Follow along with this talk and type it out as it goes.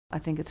I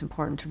think it's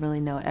important to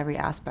really know every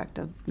aspect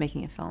of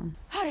making a film.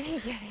 How did he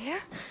get here?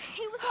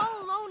 He was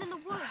all alone in the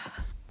woods.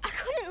 I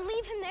couldn't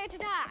leave him there to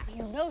die.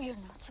 You know you're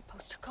not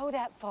supposed to go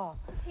that far.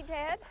 Is he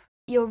dead?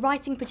 You're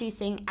writing,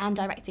 producing and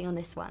directing on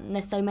this one.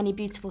 There's so many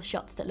beautiful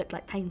shots that look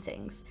like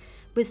paintings.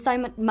 With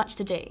so much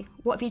to do,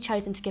 what have you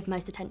chosen to give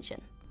most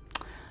attention?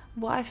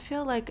 Well, I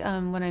feel like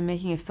when I'm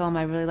making a film,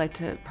 I really like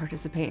to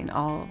participate in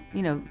all,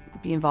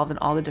 be involved in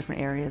all the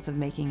different areas of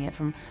making it,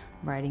 from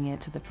writing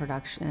it to the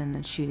production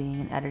and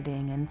shooting and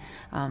editing.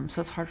 And so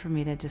it's hard for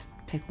me to just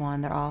pick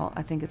one.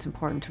 I think it's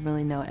important to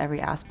really know every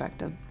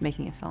aspect of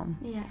making a film.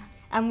 Yeah.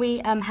 And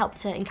we help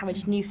to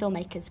encourage new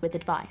filmmakers with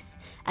advice.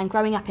 And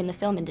growing up in the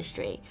film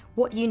industry,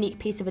 what unique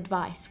piece of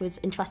advice was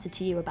entrusted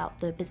to you about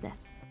the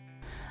business?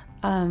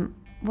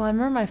 Well, I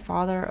remember my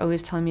father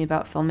always telling me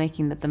about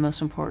filmmaking, that the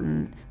most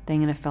important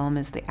thing in a film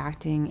is the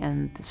acting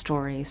and the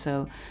story.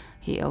 So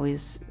he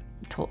always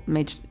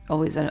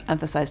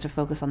emphasized to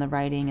focus on the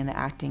writing and the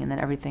acting, and then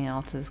everything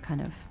else is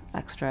kind of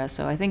extra.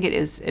 So I think it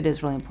is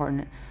really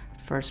important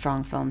for a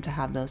strong film to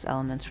have those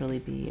elements really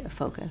be a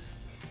focus.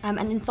 An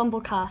ensemble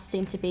cast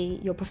seem to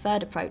be your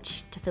preferred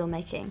approach to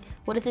filmmaking.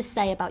 What does this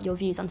say about your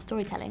views on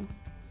storytelling?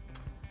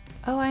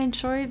 Oh, I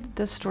enjoyed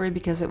this story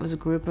because it was a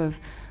group of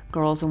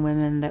girls and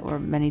women that were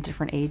many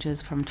different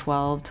ages, from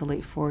 12 to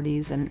late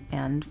 40s,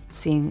 and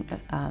seeing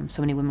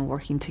so many women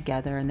working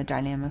together and the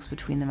dynamics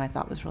between them I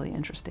thought was really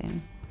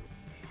interesting.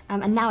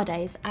 And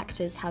nowadays,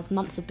 actors have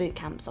months of boot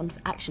camps on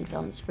action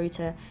films through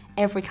to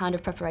every kind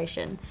of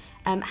preparation.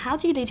 How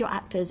do you lead your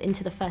actors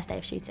into the first day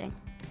of shooting?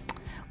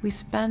 We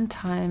spend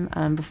time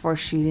before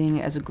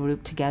shooting as a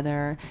group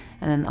together,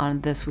 and then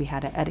on this we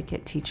had an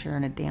etiquette teacher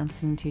and a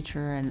dancing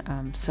teacher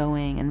and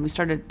sewing, and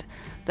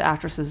the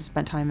actresses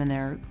spent time in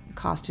their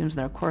costumes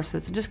and their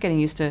corsets and just getting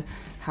used to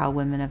how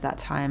women of that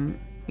time,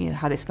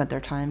 how they spent their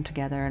time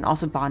together, and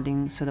also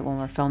bonding so that when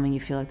we're filming you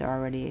feel like they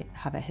already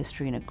have a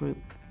history and a group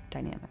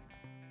dynamic.